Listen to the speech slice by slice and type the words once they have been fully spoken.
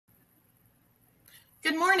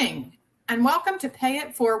Good morning, and welcome to Pay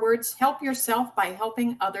It Forward's Help Yourself by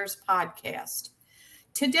Helping Others podcast.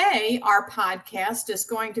 Today, our podcast is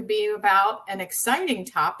going to be about an exciting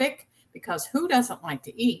topic because who doesn't like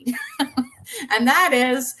to eat? And that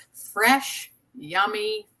is fresh,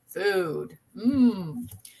 yummy food.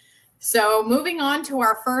 So moving on to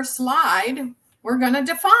our first slide, we're going to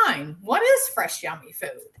define what is fresh, yummy food.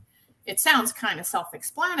 It sounds kind of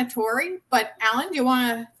self-explanatory, but Alan, do you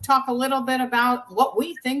want to talk a little bit about what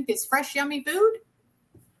we think is fresh, yummy food?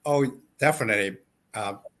 Oh, definitely.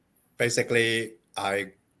 Basically,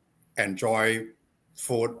 I enjoy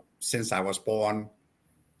food since I was born.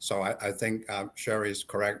 So I think Sherry is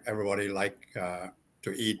correct. Everybody like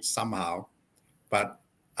to eat somehow, but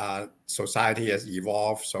society has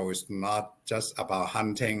evolved. So it's not just about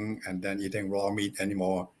hunting and then eating raw meat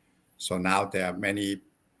anymore. So now there are many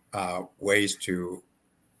ways to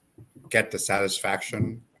get the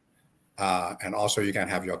satisfaction, and also you can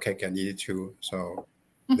have your cake and eat it too. So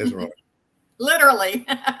literally.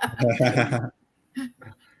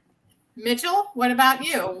 Mitchell, what about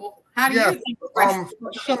you? How do you think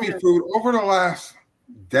fresh yummy food over the last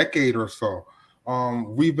decade or so?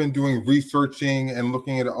 We've been doing researching and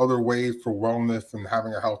looking at other ways for wellness and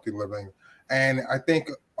having a healthy living. And I think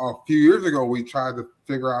a few years ago, we tried to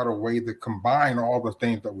figure out a way to combine all the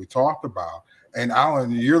things that we talked about. And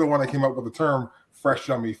Alan, you're the one that came up with the term fresh,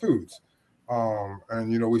 yummy foods.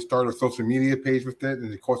 And, we started a social media page with it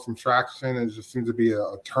and it caught some traction. And it just seems to be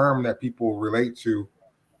a term that people relate to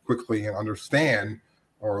quickly and understand,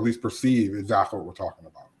 or at least perceive exactly what we're talking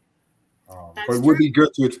about. But it would be good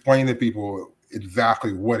to explain to people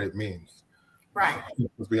exactly what it means. Right.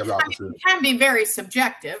 It can be very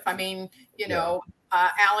subjective. I mean,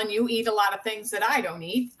 Alan, you eat a lot of things that I don't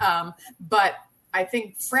eat. But I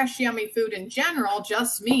think fresh, yummy food in general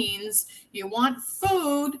just means you want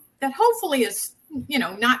food that hopefully is,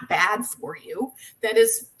 not bad for you, that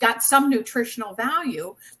has got some nutritional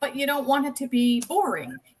value, but you don't want it to be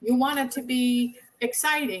boring. You want it to be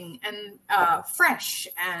exciting and fresh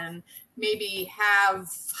and maybe have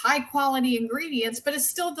high quality ingredients, but it's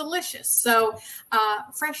still delicious. So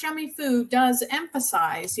fresh, yummy food does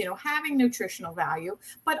emphasize, having nutritional value,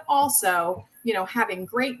 but also, having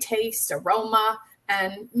great taste, aroma,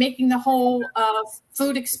 and making the whole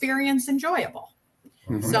food experience enjoyable.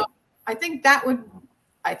 Mm-hmm. So I think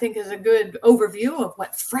is a good overview of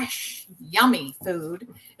what fresh, yummy food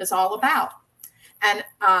is all about. And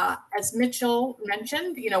as Mitchell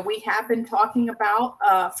mentioned, we have been talking about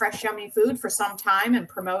fresh, yummy food for some time and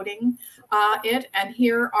promoting it. And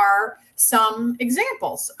here are some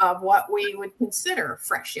examples of what we would consider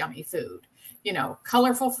fresh, yummy food.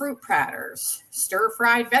 Colorful fruit platters,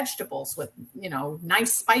 stir-fried vegetables with,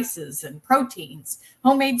 nice spices and proteins,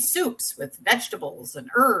 homemade soups with vegetables and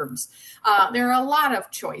herbs. There are a lot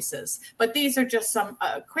of choices, but these are just some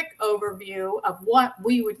quick overview of what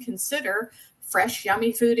we would consider fresh,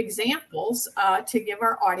 yummy food examples to give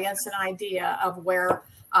our audience an idea of where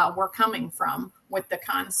we're coming from with the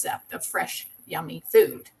concept of fresh, yummy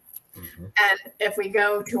food. Mm-hmm. And if we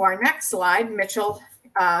go to our next slide, Mitchell,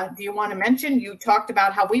 do you want to mention, you talked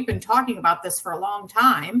about how we've been talking about this for a long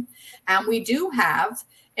time, and we do have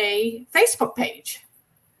a Facebook page.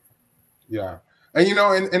 Yeah. And,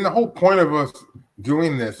 and the whole point of us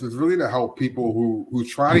doing this is really to help people who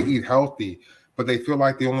try to eat healthy, but they feel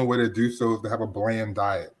like the only way to do so is to have a bland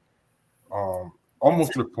diet.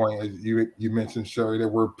 Almost to the point, as you mentioned, Sherry, that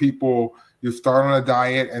where people, you start on a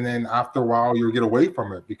diet and then after a while you get away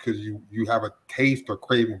from it because you have a taste or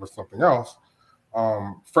craving for something else.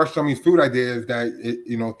 Fresh, yummy food idea is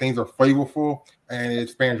that things are flavorful and it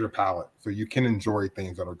expands your palate, so you can enjoy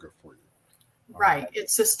things that are good for you. Right,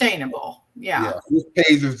 it's sustainable. Yeah. This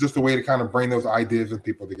page is just a way to kind of bring those ideas and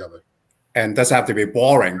people together. And it doesn't have to be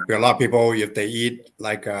boring. A lot of people, if they eat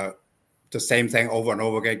like the same thing over and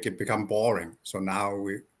over again, it can become boring. So now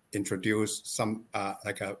we introduce some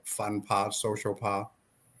like a fun part, social part,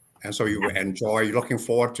 and so you will enjoy. You're looking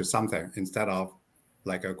forward to something instead of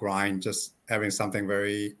like a grind, just having something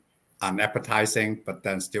very unappetizing, but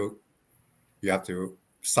then still you have to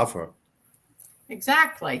suffer.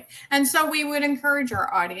 Exactly. And so we would encourage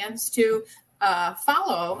our audience to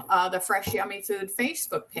follow the Fresh Yummy Food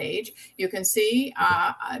Facebook page. You can see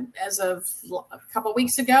as of a couple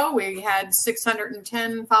weeks ago, we had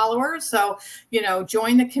 610 followers. So,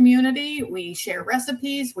 join the community. We share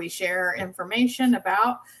recipes. We share information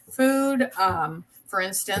about food. For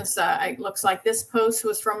instance, it looks like this post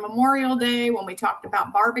was from Memorial Day when we talked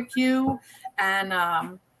about barbecue,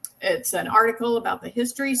 and it's an article about the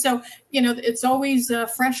history. So, it's always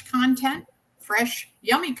fresh content fresh,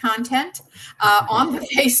 yummy content on the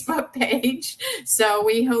Facebook page. So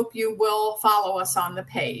we hope you will follow us on the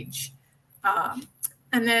page. And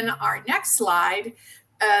then our next slide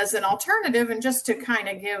as an alternative, and just to kind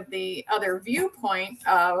of give the other viewpoint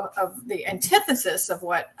of the antithesis of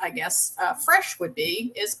what I guess fresh would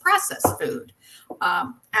be, is processed food.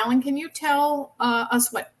 Alan, can you tell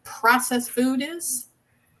us what processed food is?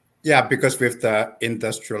 Yeah, because with the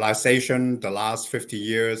industrialization, the last 50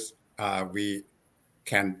 years, we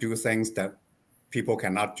can do things that people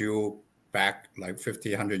cannot do back like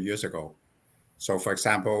 50, 100 years ago. So for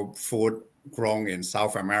example, food grown in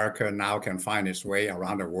South America now can find its way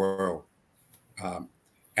around the world.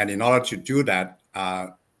 And in order to do that,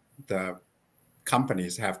 the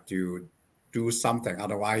companies have to do something.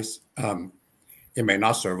 Otherwise, it may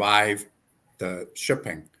not survive the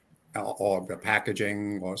shipping or the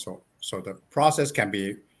packaging or so. So the process can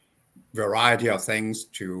be a variety of things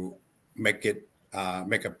to make it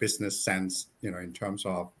make a business sense, in terms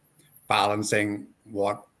of balancing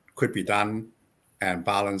what could be done and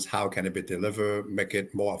balance how can it be delivered, make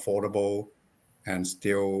it more affordable, and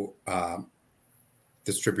still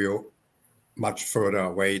distribute much further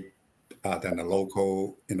away than the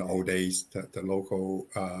local, in the old days, the local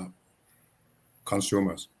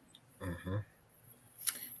consumers. Mm-hmm.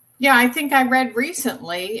 Yeah, I think I read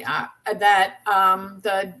recently that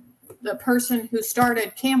the person who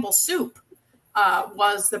started Campbell's Soup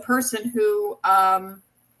was the person who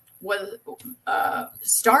was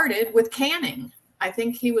started with canning. I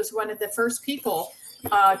think he was one of the first people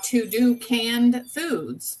to do canned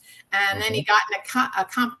foods. And then he got in a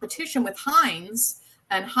competition with Heinz,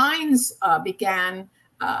 and Heinz began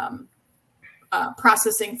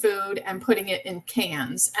processing food and putting it in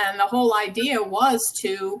cans. And the whole idea was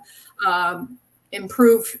to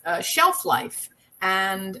improve shelf life.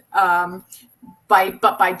 And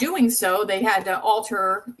by doing so, they had to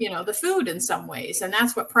alter, the food in some ways. And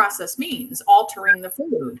that's what process means, altering the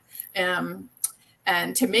food.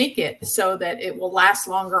 And to make it so that it will last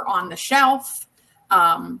longer on the shelf.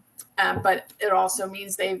 But it also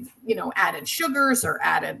means they've, added sugars or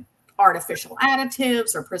added artificial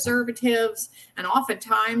additives or preservatives. And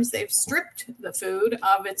oftentimes they've stripped the food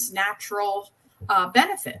of its natural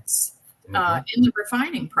benefits in the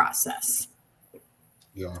refining process.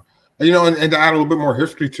 Yeah. And to add a little bit more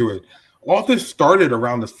history to it, all this started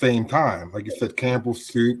around the same time. Like you said, Campbell's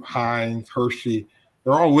Soup, Heinz, Hershey,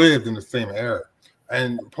 they all lived in the same era.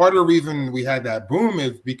 And part of the reason we had that boom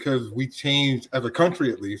is because we changed, as a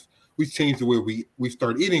country at least, we changed the way we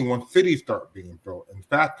start eating once cities start being built and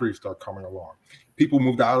factories start coming along. People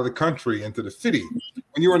moved out of the country into the city.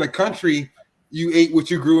 When you were in the country, you ate what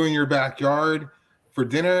you grew in your backyard for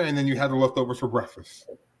dinner, and then you had the leftovers for breakfast.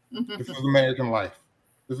 This was American life.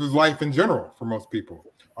 This is life in general for most people.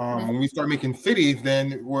 When we start making cities,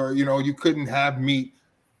 then where you couldn't have meat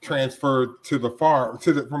transferred to the farm,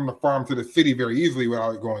 from the farm to the city very easily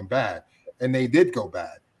without it going bad, and they did go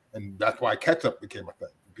bad, and that's why ketchup became a thing.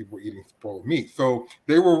 People were eating spoiled meat, so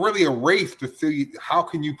they were really a race to see how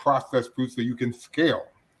can you process food so you can scale.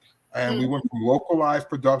 And we went from localized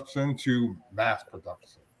production to mass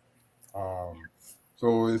production.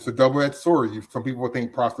 So it's a double-edged sword. Some people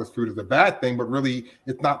think processed food is a bad thing, but really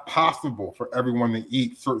it's not possible for everyone to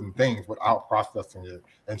eat certain things without processing it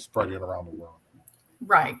and spreading it around the world.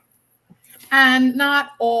 Right. And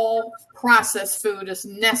not all processed food is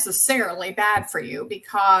necessarily bad for you,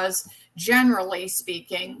 because generally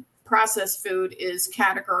speaking, processed food is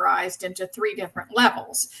categorized into 3 different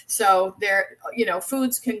levels. So there,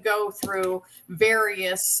 foods can go through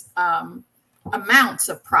various amounts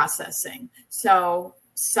of processing. So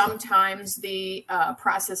sometimes the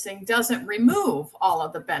processing doesn't remove all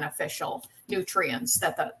of the beneficial nutrients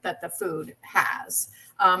that the food has.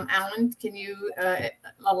 Alan, can you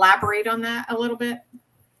elaborate on that a little bit?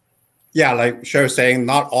 Yeah, like Sherry was saying,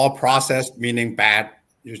 not all processed meaning bad.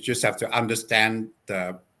 You just have to understand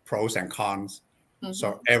the pros and cons.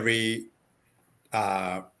 So every,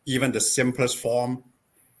 even the simplest form,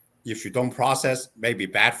 if you don't process, may be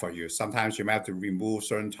bad for you. Sometimes you may have to remove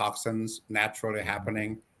certain toxins naturally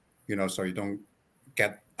happening, so you don't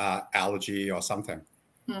get allergy or something.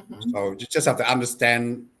 So you just have to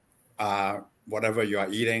understand whatever you are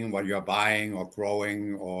eating, what you are buying or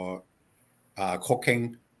growing or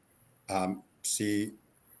cooking, see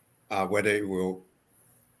whether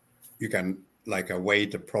you can weigh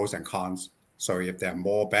the pros and cons. So if there are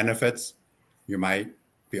more benefits, you might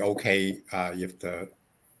be okay if the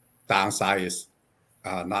downside is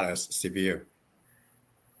not as severe.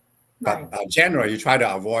 But generally, you try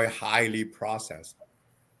to avoid highly processed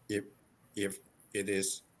if it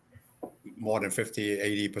is more than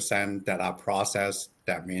 50-80% that are processed,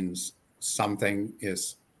 that means something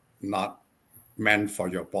is not meant for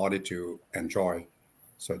your body to enjoy.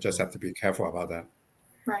 So just have to be careful about that.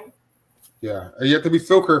 Right. Yeah, and you have to be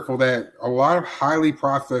so careful that a lot of highly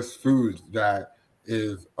processed foods that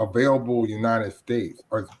is available in the United States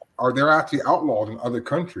are they're actually outlawed in other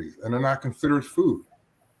countries, and they're not considered food.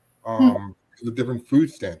 The different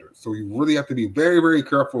food standards. So you really have to be very, very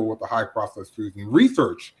careful with the high processed foods and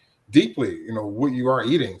research deeply, what you are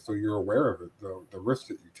eating, so you're aware of it, the risks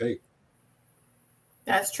that you take.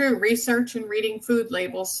 That's true. Research and reading food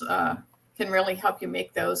labels can really help you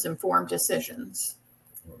make those informed decisions.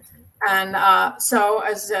 And so,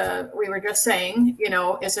 as we were just saying,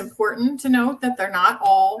 it's important to note that they're not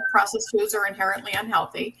all processed foods are inherently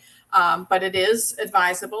unhealthy. But it is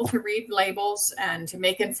advisable to read labels and to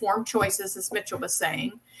make informed choices, as Mitchell was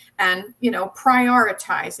saying, and,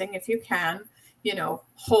 prioritizing, if you can,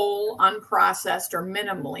 whole, unprocessed or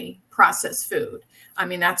minimally processed food. I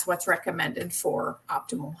mean, that's what's recommended for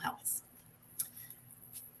optimal health.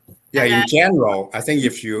 Yeah, in general, I think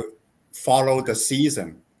if you follow the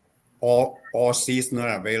season, all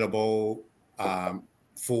seasonal available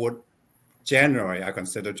food, generally, I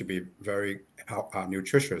consider to be very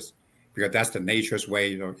nutritious, because that's the nature's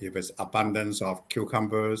way. If it's abundance of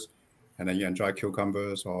cucumbers, and then you enjoy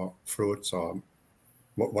cucumbers or fruits or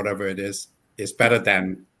whatever it is, it's better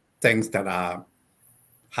than things that are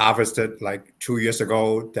harvested like 2 years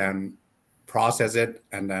ago, then process it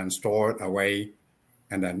and then store it away,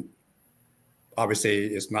 and then obviously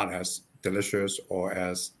it's not as delicious or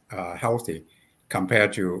as healthy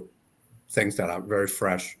compared to things that are very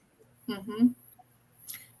fresh. Mm-hmm.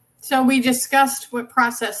 So we discussed what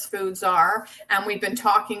processed foods are, and we've been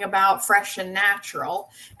talking about fresh and natural.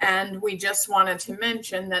 And we just wanted to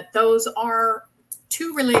mention that those are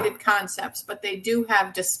two related concepts, but they do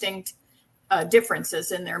have distinct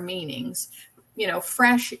differences in their meanings.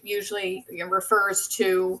 Fresh usually refers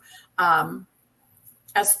to,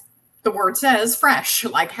 as the word says, fresh,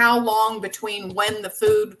 like how long between when the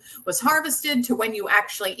food was harvested to when you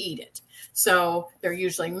actually eat it. So they're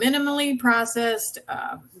usually minimally processed,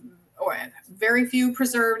 or very few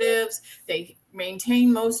preservatives. They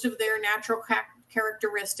maintain most of their natural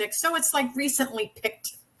characteristics. So it's like recently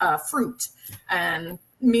picked fruit and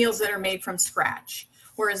meals that are made from scratch.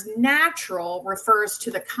 Whereas natural refers to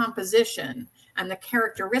the composition and the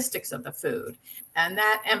characteristics of the food. And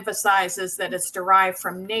that emphasizes that it's derived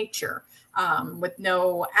from nature with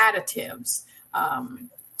no additives.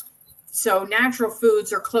 So natural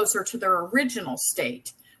foods are closer to their original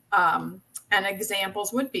state. And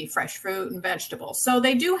examples would be fresh fruit and vegetables. So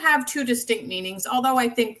they do have two distinct meanings, although I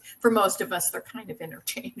think for most of us, they're kind of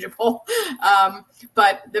interchangeable.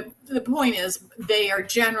 But the point is they are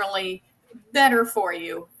generally better for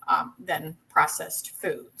you than processed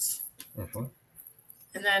foods. Mm-hmm.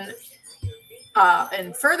 And then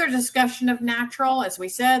in further discussion of natural, as we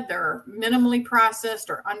said, they're minimally processed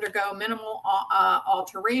or undergo minimal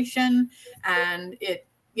alteration, and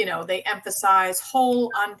they emphasize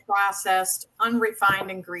whole, unprocessed,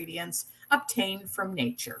 unrefined ingredients obtained from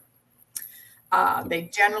nature. They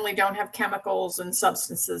generally don't have chemicals and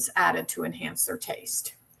substances added to enhance their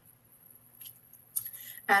taste.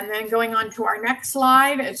 And then going on to our next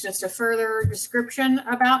slide, it's just a further description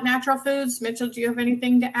about natural foods. Mitchell, do you have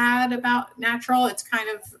anything to add about natural? It's kind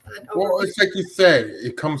of an overview. Well, it's like you said,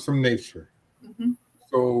 it comes from nature. Mm-hmm.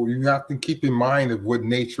 So you have to keep in mind of what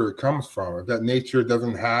nature it comes from. If that nature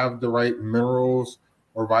doesn't have the right minerals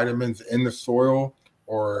or vitamins in the soil,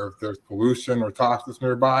 or if there's pollution or toxins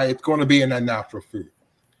nearby, it's going to be in that natural food.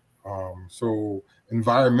 So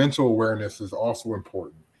environmental awareness is also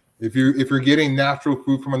important. If you're getting natural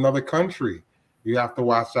food from another country, you have to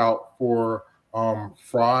watch out for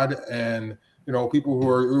fraud and people who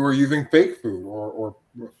are using fake food or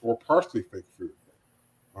partially fake food.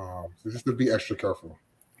 So just to be extra careful.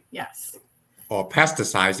 Yes. Or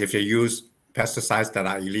pesticides, if you use pesticides that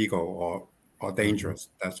are illegal or dangerous,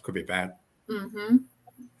 that could be bad. Mm-hmm.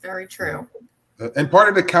 Very true. And part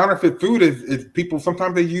of the counterfeit food is people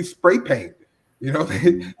sometimes they use spray paint.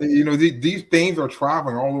 These things are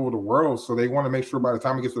traveling all over the world, so they want to make sure by the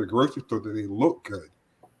time it gets to the grocery store that they look good.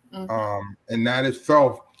 Mm-hmm. And that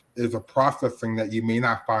itself is a processing that you may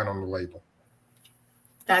not find on the label.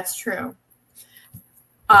 That's true.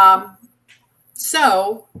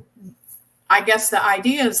 So I guess the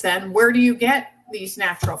idea is then, where do you get these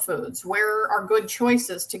natural foods? Where are good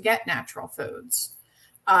choices to get natural foods?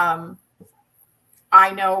 I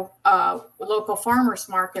know local farmers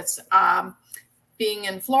markets, being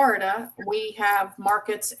in Florida, we have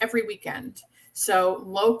markets every weekend. So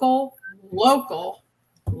local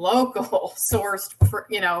local sourced,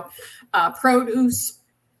 produce,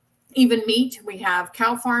 even meat. We have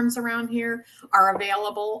cow farms around here are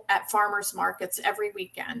available at farmers markets every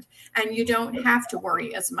weekend. And you don't have to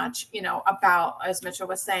worry as much, about, as Mitchell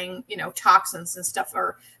was saying, toxins and stuff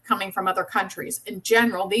are coming from other countries. In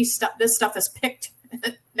general, this stuff is picked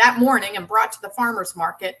that morning and brought to the farmers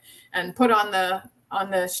market and put on the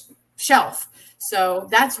shelf. So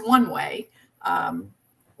that's one way.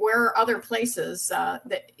 Where are other places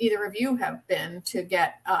that either of you have been to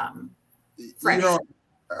get fresh?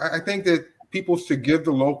 I think that people should give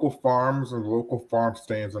the local farms and local farm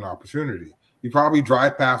stands an opportunity. You probably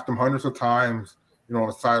drive past them hundreds of times, on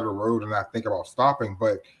the side of the road and not think about stopping,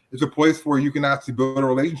 but it's a place where you can actually build a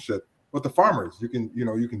relationship with the farmers. You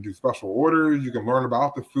can do special orders, you can learn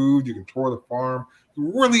about the food, you can tour the farm, you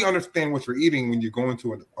really understand what you're eating when you go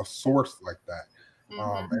into a source like that.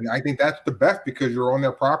 And I think that's the best because you're on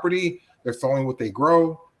their property, they're selling what they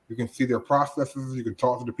grow, you can see their processes, you can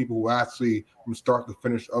talk to the people who actually from start to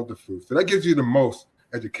finish of the food. So that gives you the most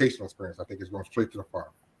educational experience, I think, is going straight to the farm.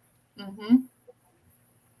 Mm-hmm.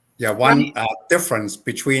 Yeah, one difference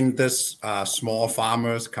between this small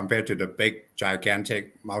farmers compared to the big,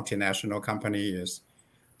 gigantic multinational company is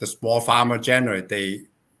the small farmer generally,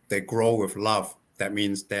 they grow with love. That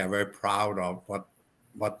means they are very proud of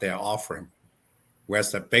what they're offering.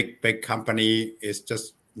 Whereas the big company is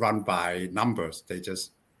just run by numbers. They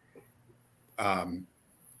just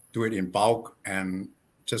do it in bulk and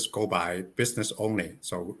just go by business only.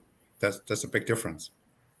 So that's a big difference.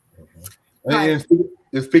 Right.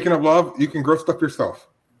 And speaking of love, you can grow stuff yourself.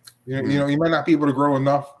 You might not be able to grow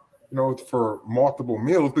enough, for multiple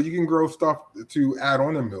meals, but you can grow stuff to add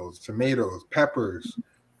on to meals, tomatoes, peppers,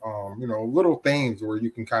 little things where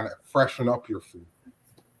you can kind of freshen up your food.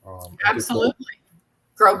 Absolutely.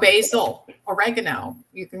 Grow basil, oregano.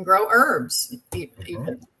 You can grow herbs,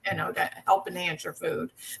 even, to help enhance your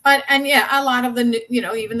food. A lot of the,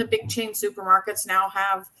 even the big chain supermarkets now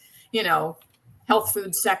have, health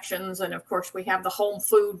food sections. And of course, we have the home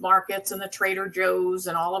food markets and the Trader Joe's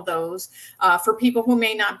and all of those for people who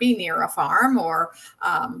may not be near a farm or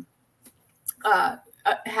have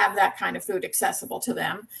that kind of food accessible to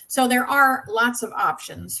them. So there are lots of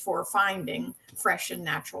options for finding fresh and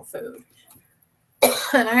natural food.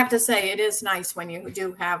 And I have to say, it is nice when you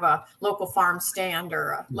do have a local farm stand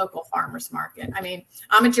or a local farmer's market. I mean,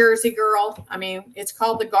 I'm a Jersey girl. I mean, it's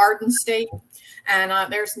called the Garden State, and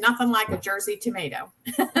there's nothing like a Jersey tomato.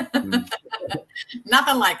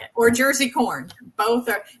 Nothing like it. Or Jersey corn. Both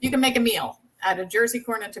are. You can make a meal out of Jersey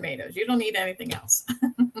corn and tomatoes. You don't need anything else.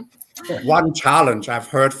 One challenge I've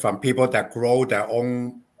heard from people that grow their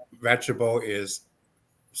own vegetable is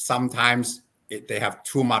sometimes they have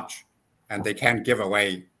too much and they can't give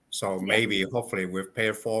away. So maybe, hopefully, with Pay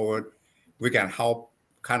It Forward, we can help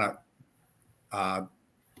kind of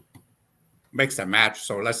mix and match.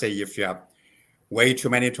 So let's say if you have way too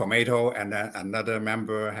many tomato and then another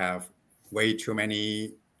member have way too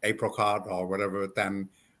many apricot or whatever, then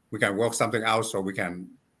we can work something out so we can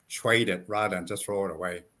trade it rather than just throw it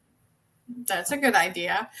away. That's a good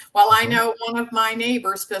idea. Well, I know one of my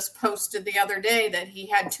neighbors just posted the other day that he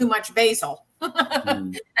had too much basil.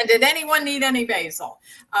 And did anyone need any basil?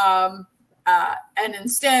 And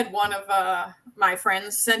instead, one of my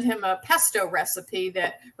friends sent him a pesto recipe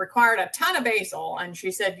that required a ton of basil. And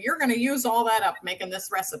she said, you're going to use all that up making this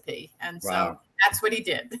recipe. And so that's what he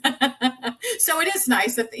did. So it is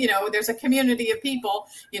nice that, there's a community of people,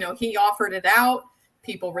 he offered it out.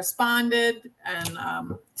 People responded.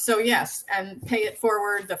 And so, yes, and Pay It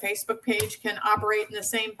Forward, the Facebook page can operate in the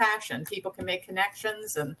same fashion. People can make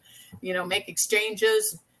connections and, make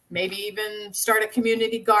exchanges, maybe even start a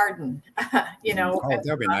community garden, Oh,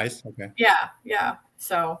 that'd be nice. Okay. Yeah.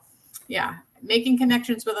 So, making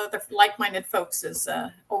connections with other like-minded folks is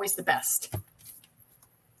always the best.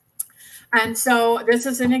 And so this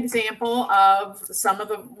is an example of some of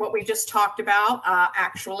what we just talked about.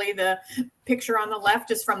 Actually, the picture on the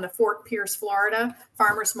left is from the Fort Pierce, Florida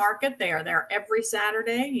Farmers Market. They are there every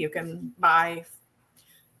Saturday. You can buy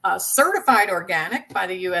certified organic by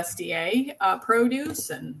the USDA produce.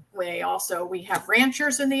 And we have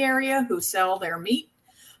ranchers in the area who sell their meat.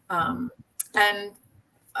 On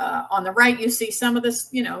the right, you see some of this,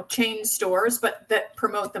 chain stores, but that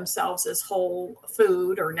promote themselves as whole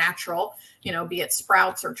food or natural, be it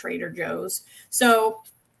Sprouts or Trader Joe's. So,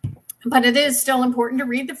 but it is still important to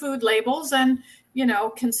read the food labels and,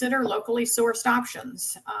 consider locally sourced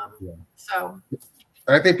options. So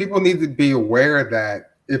I think people need to be aware that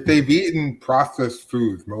if they've eaten processed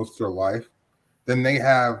foods most of their life, then they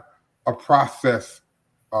have a processed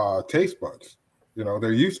taste buds.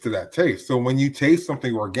 They're used to that taste. So when you taste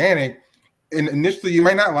something organic, and initially you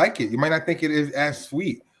might not like it, you might not think it is as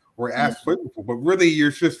sweet or as flavorful, but really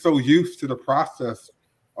you're just so used to the process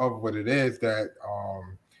of what it is that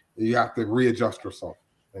you have to readjust yourself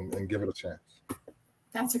and give it a chance.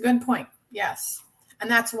 That's a good point. Yes.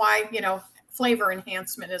 And that's why, flavor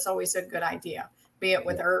enhancement is always a good idea, be it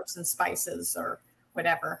with herbs and spices or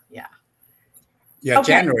whatever. Yeah. Yeah. Okay.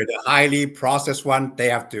 Generally, the highly processed one, they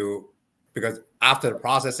have to, because after the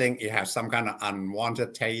processing, it has some kind of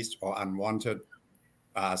unwanted taste or unwanted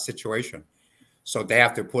situation. So they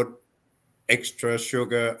have to put extra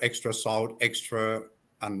sugar, extra salt, extra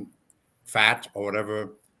fat or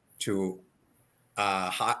whatever to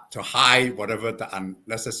hide whatever the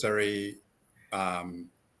unnecessary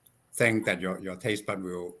thing that your taste bud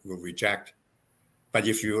will reject. But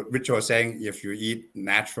if you, which you're saying, if you eat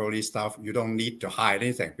naturally stuff, you don't need to hide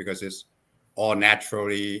anything because it's all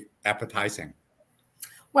naturally appetizing.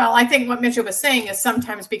 Well, I think what Mitchell was saying is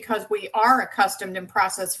sometimes because we are accustomed in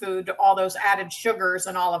processed food to all those added sugars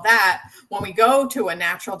and all of that, when we go to a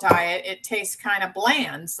natural diet, it tastes kind of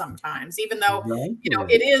bland sometimes, even though,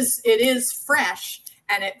 it is fresh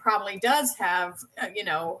and it probably does have,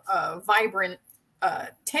 a vibrant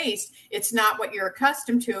taste. It's not what you're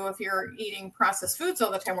accustomed to if you're eating processed foods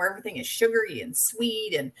all the time, where everything is sugary and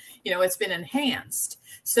sweet and, it's been enhanced.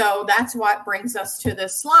 So that's what brings us to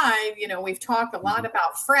this slide. We've talked a lot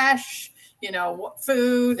about fresh,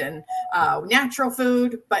 food and natural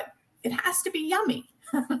food, but it has to be yummy.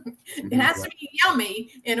 It has to be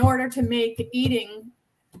yummy in order to make eating,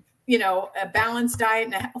 a balanced diet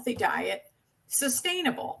and a healthy diet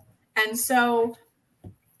sustainable. And so,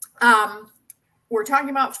 we're talking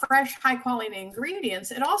about fresh, high quality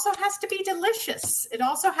ingredients. It also has to be delicious. It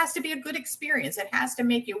also has to be a good experience. It has to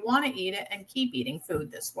make you want to eat it and keep eating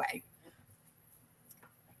food this way.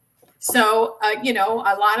 So,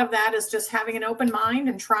 a lot of that is just having an open mind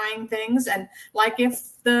and trying things. And like if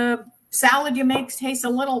the salad you make tastes a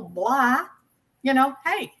little blah,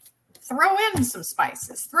 hey, throw in some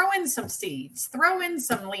spices, throw in some seeds, throw in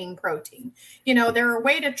some lean protein. They're a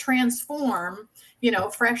way to transform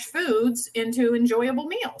fresh foods into enjoyable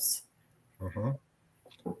meals. And,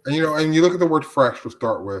 and you look at the word fresh to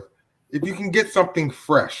start with. If you can get something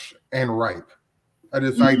fresh and ripe at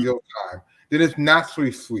its ideal time, then it's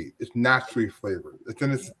naturally sweet. It's naturally flavored. It's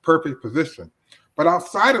in its perfect position. But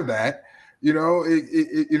outside of that,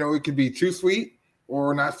 it can be too sweet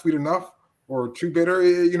or not sweet enough or too bitter,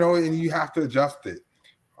 and you have to adjust it.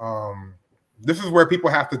 This is where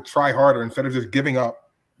people have to try harder instead of just giving up.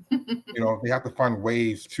 They have to find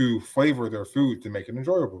ways to flavor their food to make it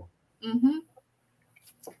enjoyable.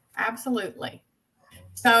 Absolutely.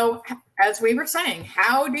 So as we were saying,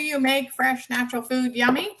 how do you make fresh natural food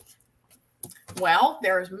yummy? Well,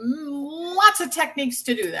 there's lots of techniques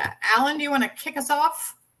to do that. Alan, do you want to kick us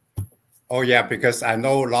off? Oh, yeah, because I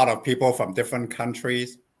know a lot of people from different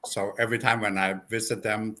countries. So every time when I visit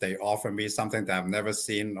them, they offer me something that I've never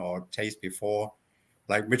seen or tasted before.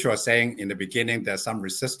 Like Mitch was saying in the beginning, there's some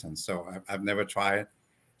resistance. So I've never tried.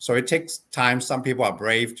 So it takes time. Some people are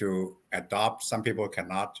brave to adopt. Some people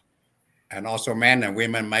cannot. And also men and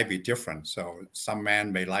women might be different. So some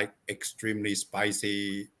men may like extremely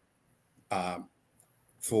spicy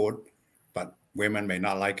food, but women may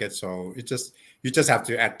not like it. So you just have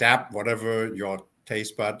to adapt whatever your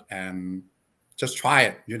taste bud and just try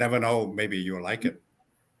it. You never know. Maybe you'll like it.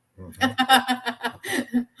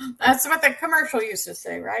 That's what the commercial used to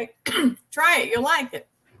say, right? Try it, you'll like it.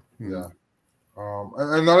 Yeah.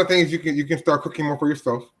 Another thing is you can start cooking more for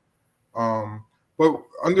yourself. But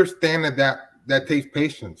understand that takes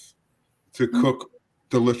patience to cook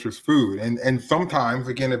delicious food. And sometimes,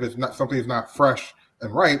 again, if it's not something that's not fresh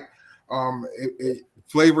and ripe,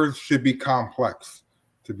 flavors should be complex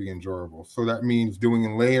to be enjoyable. So that means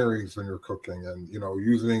doing layers when you're cooking and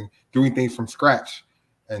doing things from scratch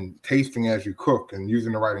and tasting as you cook and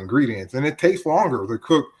using the right ingredients. And it takes longer to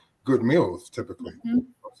cook good meals typically. You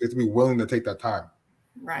have to be willing to take that time.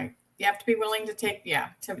 Right. You have to be willing to take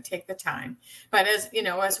the time. But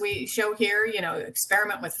as we show here,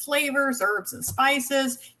 experiment with flavors, herbs and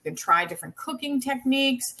spices. You can try different cooking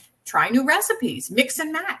techniques. Try new recipes, mix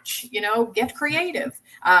and match, get creative.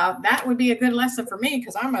 That would be a good lesson for me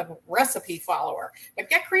because I'm a recipe follower,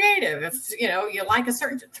 but get creative. If, you like a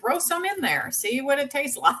certain, throw some in there, see what it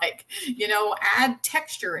tastes like, add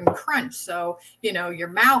texture and crunch. So, your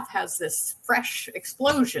mouth has this fresh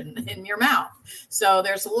explosion in your mouth. So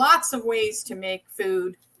there's lots of ways to make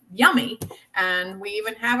food yummy. And we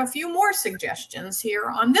even have a few more suggestions here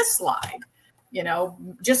on this slide. you know,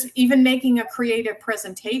 just even making a creative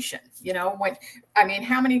presentation, you know,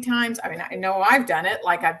 how many times, I know I've done it,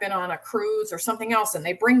 like I've been on a cruise or something else and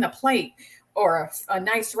they bring the plate or a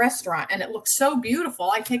nice restaurant and it looks so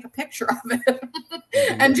beautiful. I take a picture of it.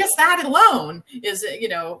 And just that alone is, you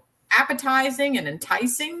know, appetizing and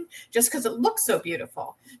enticing just because it looks so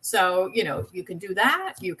beautiful. So, you know, you can do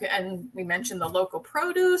that. You can, and we mentioned the local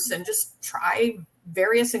produce and just try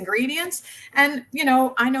various ingredients. And, you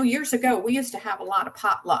know, I know years ago, we used to have a lot of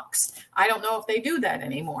potlucks. I don't know if they do that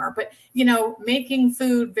anymore, but, you know, making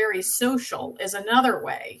food very social is another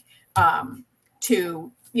way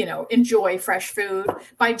to, you know, enjoy fresh food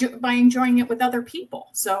by enjoying it with other people.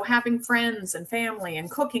 So having friends and family and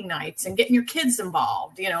cooking nights and getting your kids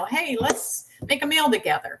involved, you know, hey, let's make a meal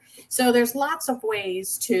together. So there's lots of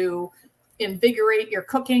ways to invigorate your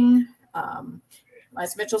cooking.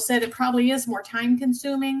 As Mitchell said, it probably is more time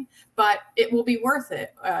consuming, but it will be worth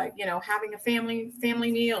it. You know, having a family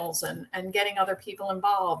meals and getting other people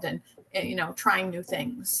involved and you know, trying new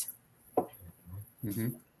things.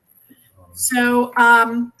 Mm-hmm. So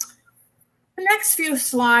the next few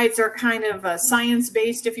slides are kind of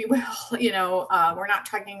science-based, if you will. You know, we're not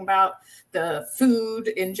talking about the food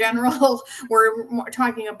in general. We're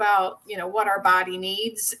talking about, you know, what our body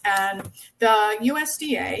needs. And the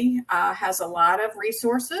USDA has a lot of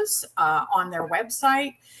resources on their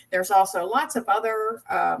website. There's also lots of other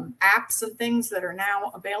apps and things that are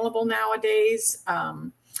now available nowadays.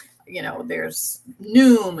 You know, there's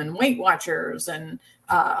Noom and Weight Watchers and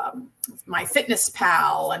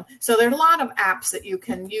MyFitnessPal. And so there are a lot of apps that you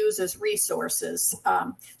can use as resources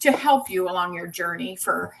to help you along your journey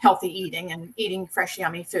for healthy eating and eating fresh,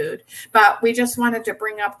 yummy food. But we just wanted to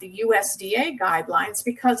bring up the USDA guidelines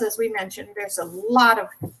because, as we mentioned, there's a lot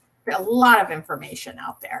of information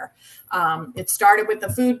out there. It started with the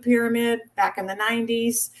food pyramid back in the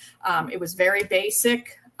 90s. It was very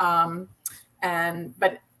basic, but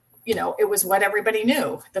you know, it was what everybody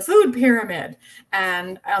knew, the food pyramid.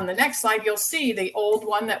 And on the next slide, you'll see the old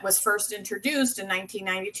one that was first introduced in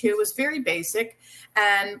 1992 was very basic,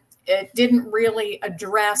 and it didn't really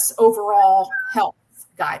address overall health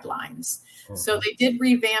guidelines. Okay. So they did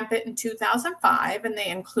revamp it in 2005, and they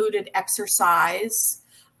included exercise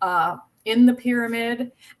in the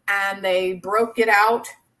pyramid, and they broke it out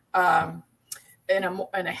in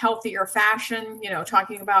a healthier fashion, you know,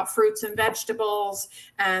 talking about fruits and vegetables.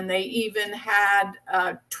 And they even had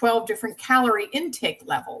 12 different calorie intake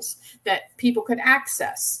levels that people could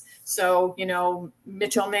access. So, you know,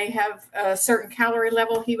 Mitchell may have a certain calorie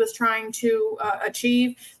level he was trying to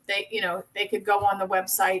achieve. They could go on the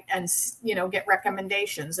website and, you know, get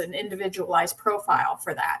recommendations, an individualized profile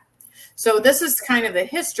for that. So this is kind of the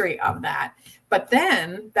history of that. But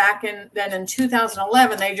then in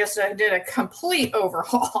 2011, they just did a complete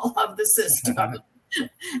overhaul of the system.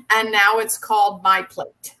 And now it's called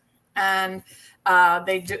MyPlate. And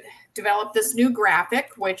they developed this new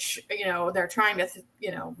graphic, which, you know, they're trying to,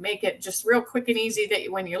 you know, make it just real quick and easy that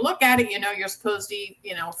when you look at it, you know, you're supposed to eat,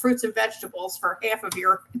 you know, fruits and vegetables for half of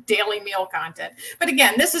your daily meal content. But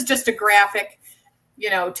again, this is just a graphic, you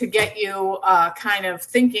know, to get you kind of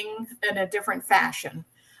thinking in a different fashion.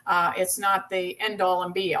 It's not the end all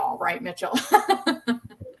and be all, right, Mitchell?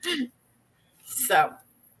 So,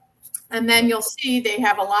 and then you'll see they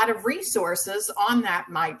have a lot of resources on that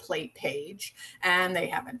MyPlate page, and they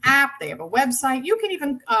have an app, they have a website. You can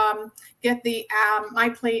even get the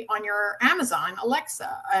MyPlate on your Amazon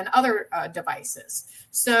Alexa and other devices.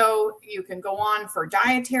 So you can go on for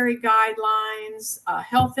dietary guidelines,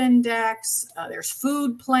 health index, there's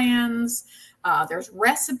food plans, there's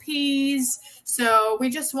recipes. So we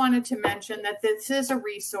just wanted to mention that this is a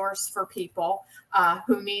resource for people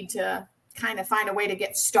who need to kind of find a way to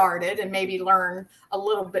get started and maybe learn a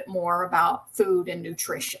little bit more about food and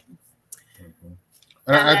nutrition. Mm-hmm.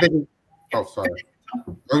 And I think, sorry. I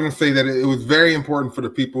was going to say that it was very important for the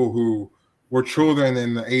people who were children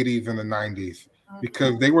in the 80s and the 90s,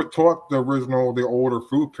 because they were taught the older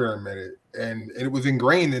food pyramid, and it was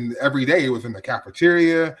ingrained in every day. It was in the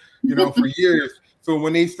cafeteria, you know, for years. So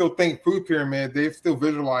when they still think food pyramid, they still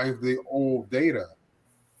visualize the old data.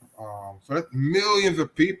 So that's millions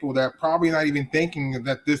of people that probably not even thinking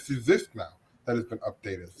that this exists now, that has been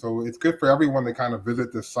updated. So it's good for everyone to kind of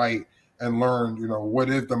visit the site and learn, you know,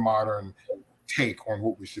 what is the modern take on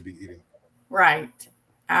what we should be eating. Right.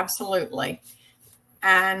 Absolutely.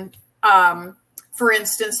 And for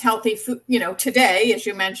instance, healthy food, you know, today, as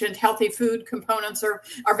you mentioned, healthy food components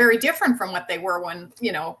are very different from what they were when,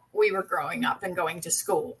 you know, we were growing up and going to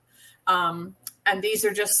school. And these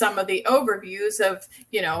are just some of the overviews of,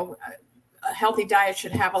 you know, a healthy diet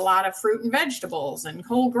should have a lot of fruit and vegetables and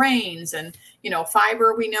whole grains, and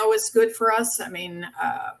fiber we know is good for us. I mean,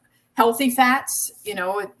 healthy fats,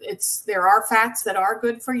 there are fats that are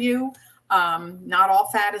good for you. Not all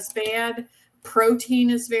fat is bad. Protein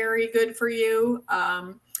is very good for you,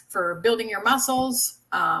 for building your muscles,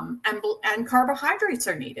 and carbohydrates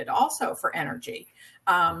are needed also for energy.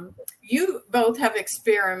 You both have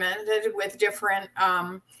experimented with different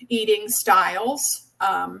eating styles.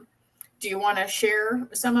 Do you want to share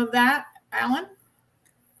some of that, Alan?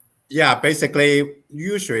 Yeah, basically,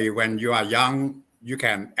 usually when you are young, you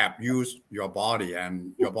can abuse your body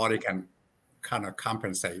and your body can kind of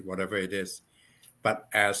compensate whatever it is. But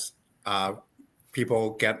as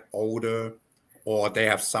people get older or they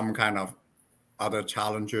have some kind of other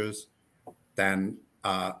challenges, then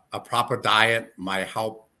a proper diet might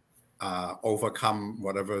help overcome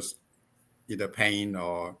whatever's either pain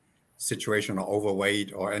or situation or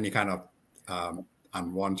overweight or any kind of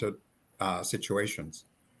unwanted situations.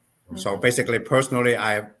 Mm-hmm. So basically, personally,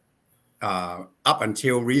 I up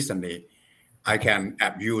until recently, I can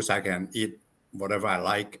eat whatever I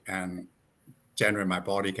like, and generally my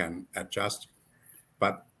body can adjust.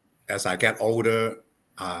 But as I get older,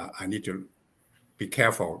 I need to be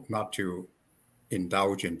careful not to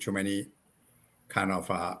indulge in too many kind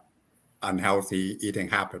of unhealthy eating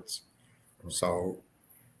habits. So,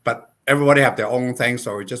 but everybody have their own thing.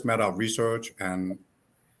 So it's just a matter of research and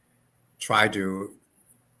try to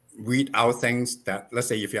weed out things that, let's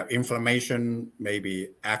say, if you have inflammation, maybe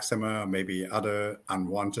eczema, maybe other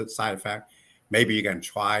unwanted side effect, maybe you can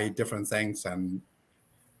try different things and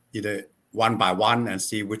either one by one and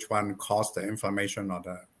see which one caused the inflammation or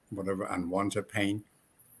the whatever unwanted pain.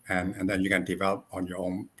 And then you can develop on your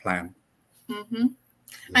own plan. Mm-hmm.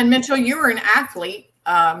 And Mitchell, you were an athlete,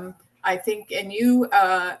 I think, and you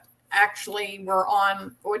actually were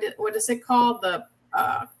on, what is it called? The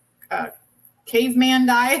caveman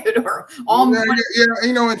diet or all. Yeah,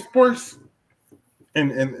 in sports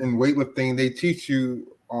and weightlifting, they teach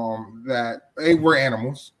you that we're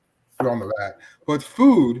animals. We all know that. But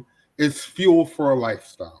food is fuel for a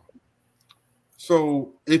lifestyle.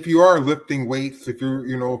 So if you are lifting weights, if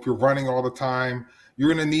you're running all the time,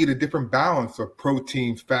 you're going to need a different balance of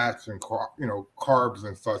proteins, fats, and carbs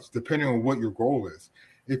and such, depending on what your goal is.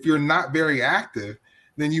 If you're not very active,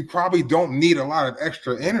 then you probably don't need a lot of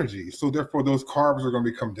extra energy. So therefore, those carbs are going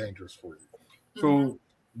to become dangerous for you. So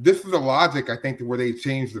this is the logic, I think, where they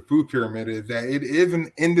changed the food pyramid, is that it is an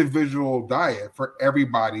individual diet for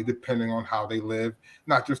everybody, depending on how they live,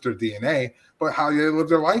 not just their DNA, but how they live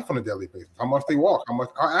their life on a daily basis, how much they walk,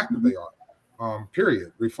 how active they are.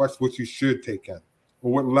 Period. Reflects what you should take in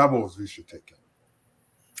or what levels you should take in.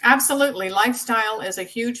 Absolutely. Lifestyle is a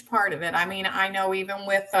huge part of it. I mean, I know even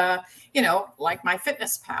with, like my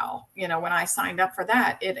Fitness Pal, when I signed up for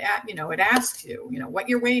that, it asks you, what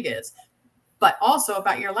your weight is, but also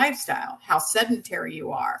about your lifestyle, how sedentary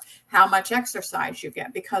you are, how much exercise you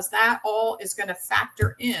get, because that all is going to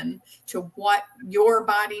factor in to what your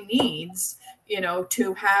body needs,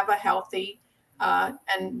 to have a healthy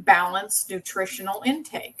and balanced nutritional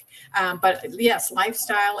intake. But yes,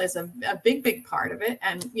 lifestyle is a big, big part of it.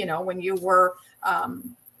 And, when you were,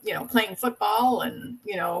 playing football and,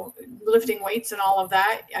 lifting weights and all of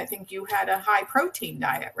that, I think you had a high protein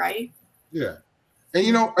diet, right? Yeah. And,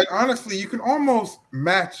 and honestly, you can almost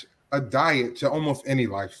match a diet to almost any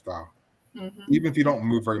lifestyle, even if you don't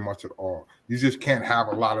move very much at all. You just can't have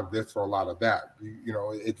a lot of this or a lot of that.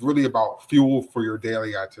 It's really about fuel for your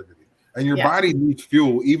daily activity. And your body needs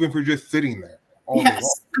fuel, even if you're just sitting there all day long.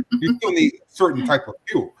 You still need certain type of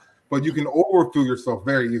fuel, but you can overfuel yourself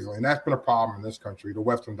very easily. And that's been a problem in this country, the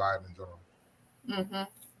Western diet in general.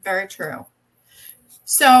 Very true.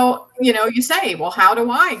 So, you say, well, how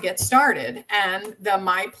do I get started? And the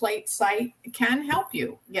My Plate site can help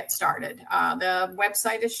you get started. The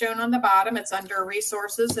website is shown on the bottom. It's under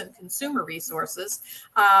resources and consumer resources.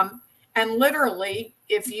 And literally,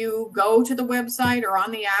 if you go to the website or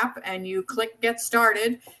on the app and you click Get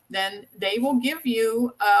Started, then they will give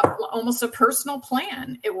you almost a personal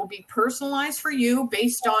plan. It will be personalized for you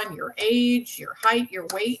based on your age, your height, your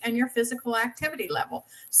weight, and your physical activity level.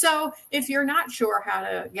 So if you're not sure how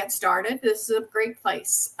to get started, this is a great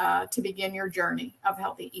place to begin your journey of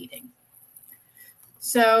healthy eating.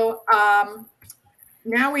 So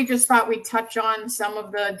now we just thought we'd touch on some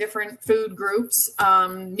of the different food groups.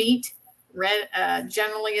 Meat. Red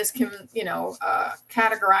generally is,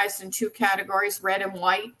 categorized in two categories, red and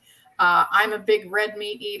white. I'm a big red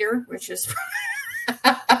meat eater, which is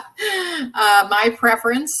my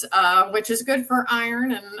preference, which is good for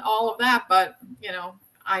iron and all of that. But,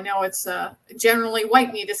 I know it's generally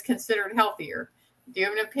white meat is considered healthier. Do you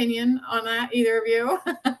have an opinion on that, either of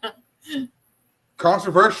you?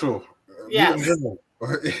 Controversial. Yes.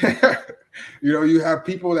 You know, you have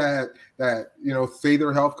people that you know say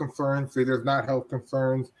they're health concerns, say there's not health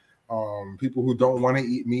concerns. People who don't want to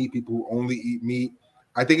eat meat, people who only eat meat.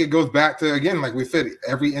 I think it goes back to, again, like we said,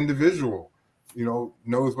 every individual, you know,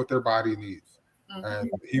 knows what their body needs, and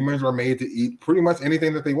humans are made to eat pretty much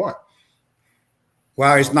anything that they want.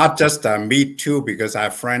 Well, it's not just meat too, because I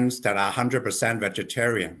have friends that are 100%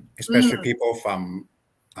 vegetarian, especially people from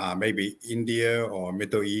maybe India or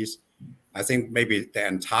Middle East. I think maybe the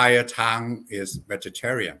entire town is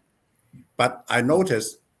vegetarian. But I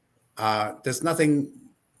noticed there's nothing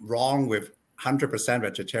wrong with 100%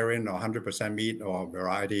 vegetarian or 100% meat or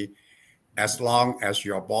variety, as long as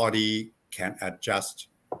your body can adjust.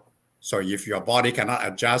 So if your body cannot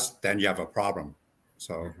adjust, then you have a problem.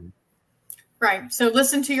 So. Right. So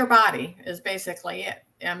listen to your body is basically it.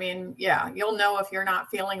 I mean, yeah, you'll know if you're not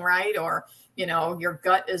feeling right, or, you know, your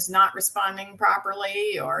gut is not responding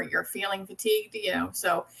properly, or you're feeling fatigued, you know,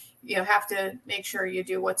 so you have to make sure you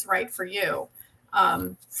do what's right for you.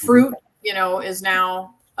 Fruit, you know, is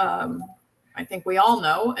now, I think we all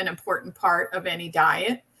know, an important part of any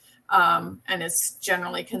diet. And it's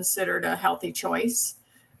generally considered a healthy choice.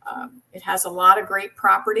 It has a lot of great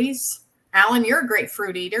properties. Alan, you're a great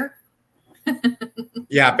fruit eater.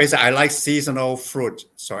 Yeah, basically, I like seasonal fruit.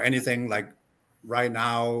 So anything like right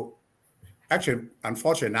now, actually,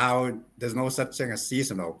 unfortunately, now there's no such thing as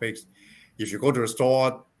seasonal. Because if you go to the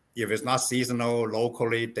store, if it's not seasonal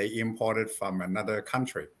locally, they import it from another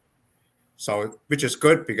country. So, which is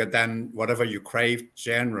good, because then whatever you crave,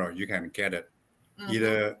 general, you can get it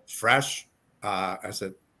either fresh as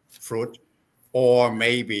a fruit, or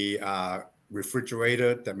maybe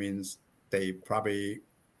refrigerated. That means they probably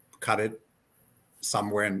cut it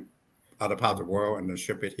somewhere in other parts of the world and then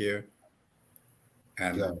ship it here.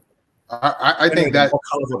 And yeah. I think that the more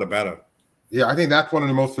colorful, the better. Yeah, I think that's one of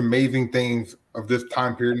the most amazing things of this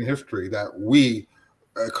time period in history, that we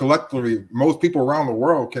collectively, most people around the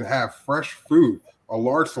world, can have fresh food, a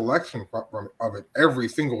large selection of it every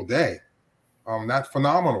single day. That's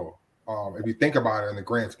phenomenal if you think about it in the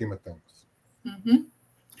grand scheme of things.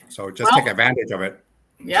 So just take advantage of it.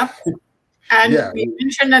 Yep. And we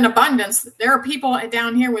mentioned in abundance, there are people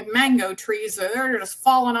down here with mango trees that they're just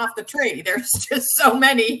falling off the tree. There's just so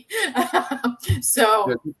many.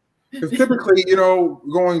 So because typically, you know,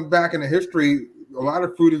 going back into history, a lot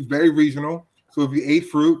of fruit is very regional. So if you ate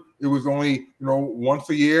fruit, it was only, you know, once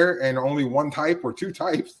a year and only one type or two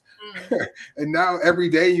types. And now every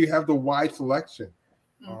day you have the wide selection.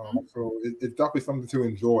 So it's definitely something to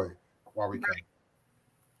enjoy while we can.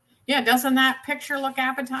 Yeah, doesn't that picture look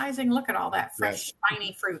appetizing? Look at all that fresh,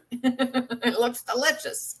 shiny fruit. It looks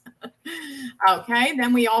delicious. Okay,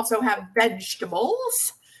 then we also have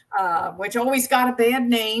vegetables, which always got a bad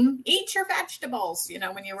name. Eat your vegetables, you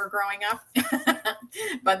know, when you were growing up.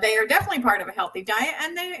 But they are definitely part of a healthy diet,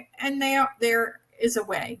 and there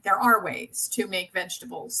are ways to make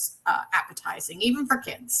vegetables appetizing, even for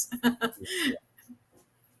kids.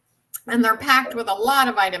 And they're packed with a lot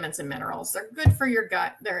of vitamins and minerals. They're good for your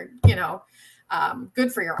gut. They're, you know,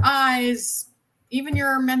 good for your eyes, even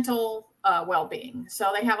your mental well-being.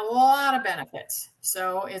 So they have a lot of benefits.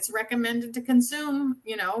 So it's recommended to consume,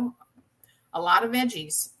 you know, a lot of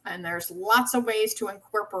veggies. And there's lots of ways to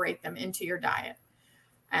incorporate them into your diet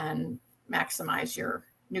and maximize your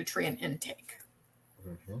nutrient intake.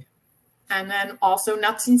 And then also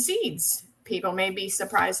nuts and seeds. People may be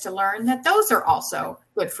surprised to learn that those are also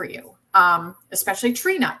good for you, especially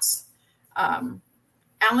tree nuts.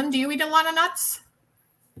 Alan, do you eat a lot of nuts?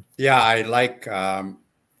 Yeah, I like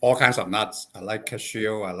all kinds of nuts. I like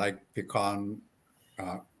cashew. I like pecan,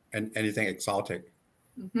 and anything exotic.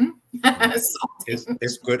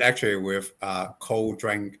 It's good actually with cold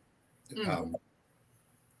drink.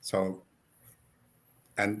 So,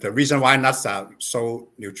 and the reason why nuts are so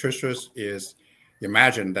nutritious is,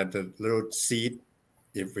 imagine that the little seed,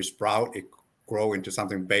 if we sprout, it grow into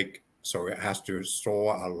something big. So it has to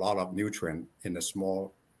store a lot of nutrient in a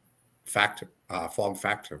small form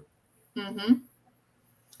factor.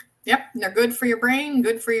 Yep, they're good for your brain,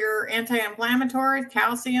 good for your anti-inflammatory,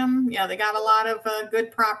 calcium. Yeah, they got a lot of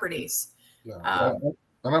good properties. And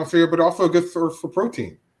I'm saying, but also a good source for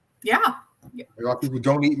protein. Yeah. A lot of people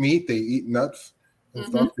don't eat meat; they eat nuts and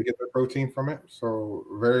stuff to get their protein from it. So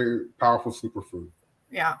very powerful superfood.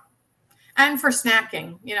 Yeah. And for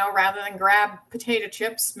snacking, you know, rather than grab potato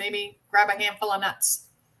chips, maybe grab a handful of nuts.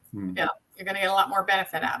 Yeah, you're going to get a lot more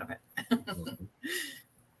benefit out of it.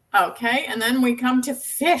 Okay. And then we come to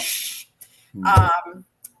fish.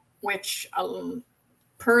 which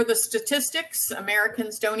per the statistics,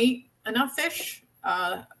 Americans don't eat enough fish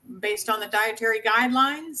based on the dietary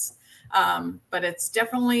guidelines. But it's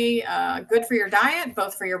definitely good for your diet,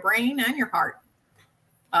 both for your brain and your heart.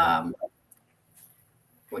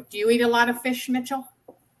 Do you eat a lot of fish, Mitchell?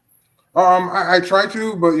 I try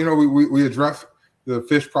to, but we address the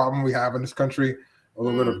fish problem we have in this country, a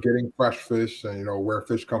little bit of getting fresh fish and where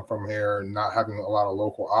fish come from here and not having a lot of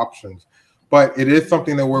local options. But it is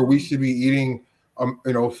something that where we should be eating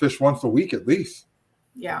fish once a week at least.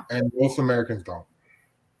 Yeah. And most Americans don't.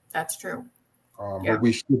 That's true. But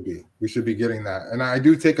we should be getting that. And I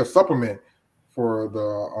do take a supplement for the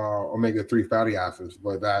omega-3 fatty acids,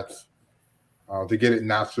 but that's to get it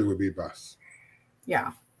naturally would be best.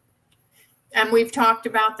 Yeah. And we've talked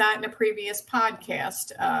about that in a previous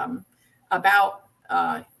podcast about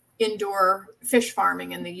indoor fish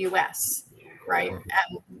farming in the U.S., right? And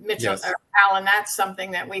Mitchell, Yes. Alan, that's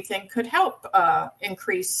something that we think could help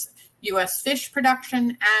increase U.S. fish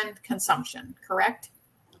production and consumption, correct?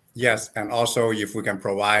 Yes, and also if we can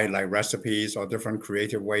provide like recipes or different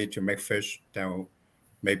creative way to make fish, then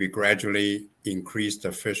maybe gradually increase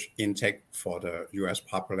the fish intake for the U.S.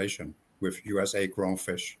 population with USA grown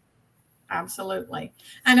fish. Absolutely.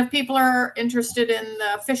 And if people are interested in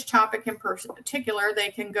the fish topic in particular, they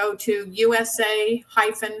can go to usa-fish.com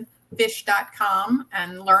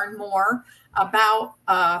and learn more about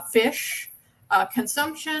fish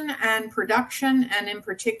consumption and production, and in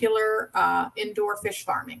particular, indoor fish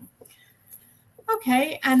farming.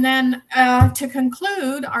 Okay, and then to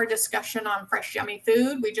conclude our discussion on fresh, yummy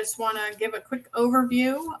food, we just want to give a quick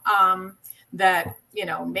overview that,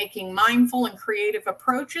 making mindful and creative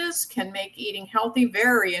approaches can make eating healthy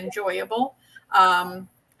very enjoyable. And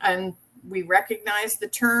we recognize the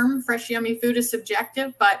term fresh, yummy food is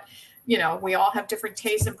subjective, but, we all have different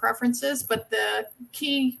tastes and preferences. But the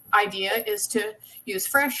key idea is to use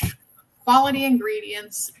fresh, quality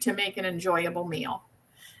ingredients to make an enjoyable meal.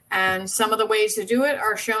 And some of the ways to do it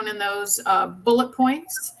are shown in those bullet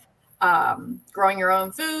points. Growing your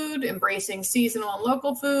own food, embracing seasonal and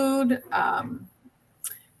local food,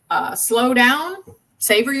 slow down,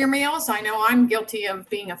 savor your meals. I know I'm guilty of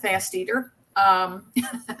being a fast eater.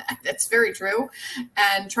 That's very true.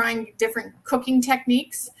 And trying different cooking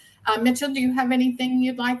techniques. Mitchell, do you have anything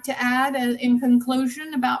you'd like to add in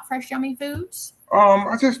conclusion about fresh, yummy foods?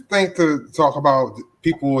 I just think to talk about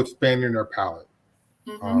people expanding their palate.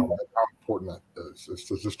 How important that is. It's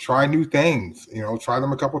to just try new things, try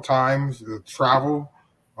them a couple times, travel.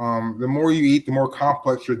 The more you eat, the more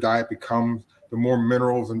complex your diet becomes, the more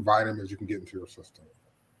minerals and vitamins you can get into your system.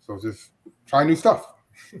 So just try new stuff.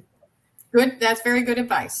 Good. That's very good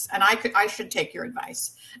advice. And I should take your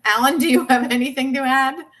advice. Alan, do you have anything to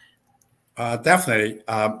add? Definitely.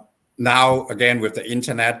 Now, again, with the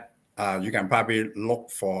internet, you can probably look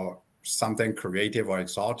for something creative or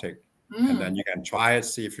exotic. And then you can try it,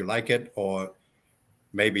 see if you like it, or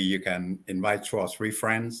maybe you can invite 2 or 3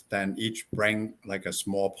 friends, then each bring like a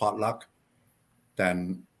small potluck.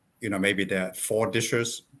 Then, maybe there are 4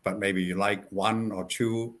 dishes, but maybe you like 1 or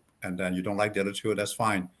 2, and then you don't like the other 2, that's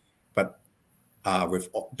fine. But with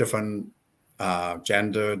different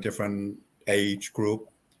gender, different age group,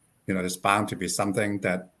 there's bound to be something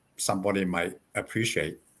that somebody might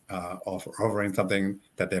appreciate, offering something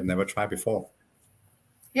that they've never tried before.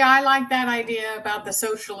 Yeah, I like that idea about the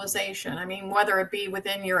socialization. I mean, whether it be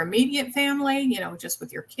within your immediate family, just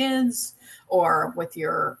with your kids, or with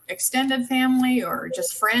your extended family, or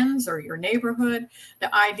just friends, or your neighborhood,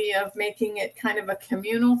 the idea of making it kind of a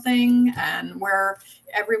communal thing, and where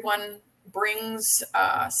everyone brings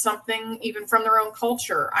something even from their own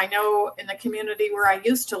culture. I know in the community where I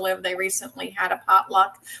used to live, they recently had a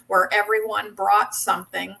potluck where everyone brought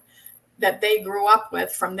something that they grew up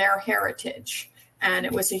with from their heritage. And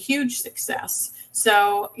it was a huge success.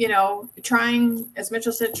 So, trying, as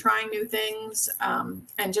Mitchell said, trying new things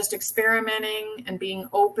and just experimenting and being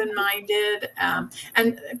open-minded.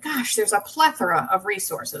 And gosh, there's a plethora of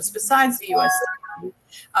resources besides the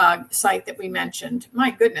USDA site that we mentioned.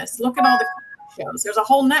 My goodness, look at all the shows. There's a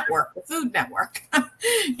whole network, the Food Network,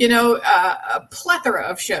 a plethora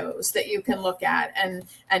of shows that you can look at and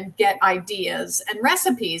get ideas and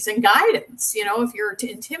recipes and guidance, if you're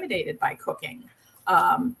intimidated by cooking.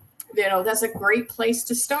 That's a great place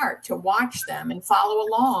to start, to watch them and follow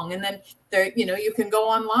along. And then there, you can go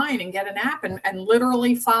online and get an app and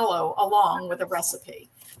literally follow along with a recipe.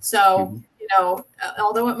 So,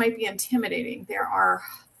 although it might be intimidating, there are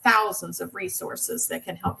thousands of resources that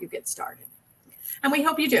can help you get started. And we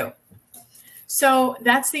hope you do. So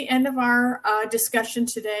that's the end of our discussion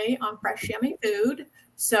today on fresh, yummy food.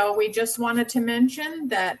 So we just wanted to mention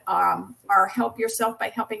that our Help Yourself by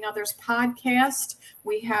Helping Others podcast,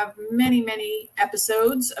 we have many, many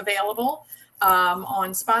episodes available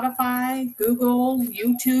on Spotify, Google,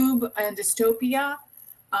 YouTube, and Dystopia.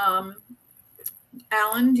 Alan,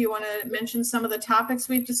 do you want to mention some of the topics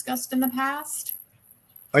we've discussed in the past?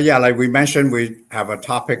 Oh, yeah, like we mentioned, we have a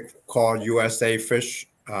topic called USA Fish.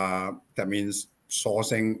 That means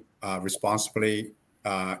sourcing responsibly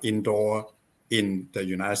indoor in the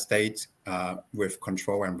United States with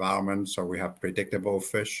controlled environment. So we have predictable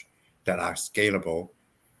fish that are scalable.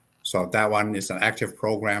 So that one is an active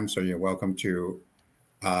program. So you're welcome to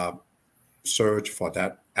search for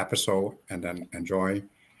that episode and then enjoy.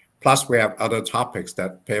 Plus, we have other topics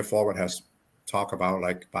that Pay It Forward has talked about,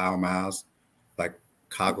 like biomass, like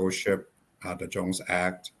cargo ship, the Jones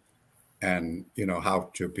Act, and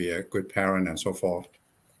how to be a good parent and so forth.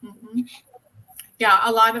 Mm-hmm. Yeah,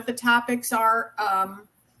 a lot of the topics are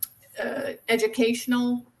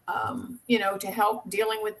educational, to help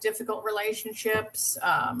dealing with difficult relationships,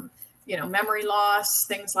 memory loss,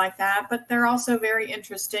 things like that. But they're also very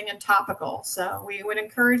interesting and topical. So we would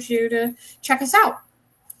encourage you to check us out.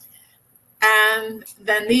 And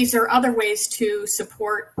then these are other ways to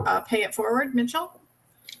support Pay It Forward, Mitchell.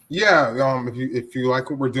 Yeah, if you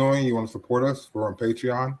like what we're doing, you want to support us, we're on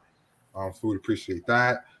Patreon. So we'd appreciate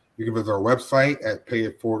that. You can visit our website at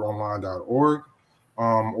payitforwardonline.org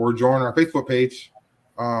or join our Facebook page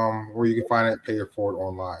where you can find it at Pay It Forward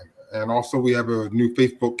Online. And also we have a new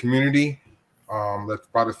Facebook community that's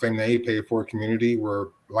about the same name, Pay It Forward Community, where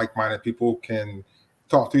like-minded people can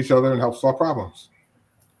talk to each other and help solve problems.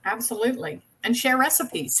 Absolutely. And share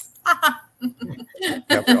recipes.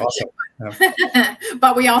 That'd be awesome. Yeah.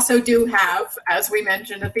 But we also do have, as we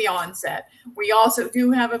mentioned at the onset, we also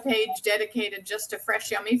do have a page dedicated just to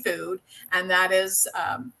fresh, yummy food. And that is,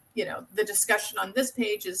 the discussion on this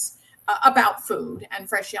page is about food and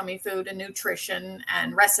fresh, yummy food and nutrition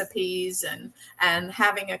and recipes and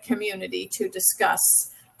having a community to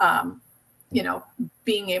discuss,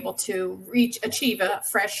 being able to achieve a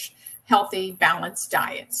fresh, healthy, balanced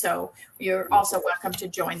diet. So you're also welcome to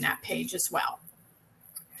join that page as well.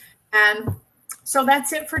 And so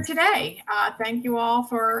that's it for today. Thank you all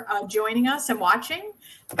for joining us and watching.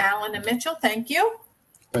 Alan and Mitchell, thank you.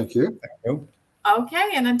 Thank you. Thank you.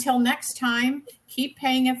 Okay, and until next time, keep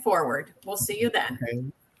paying it forward. We'll see you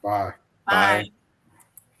then. Bye. Bye.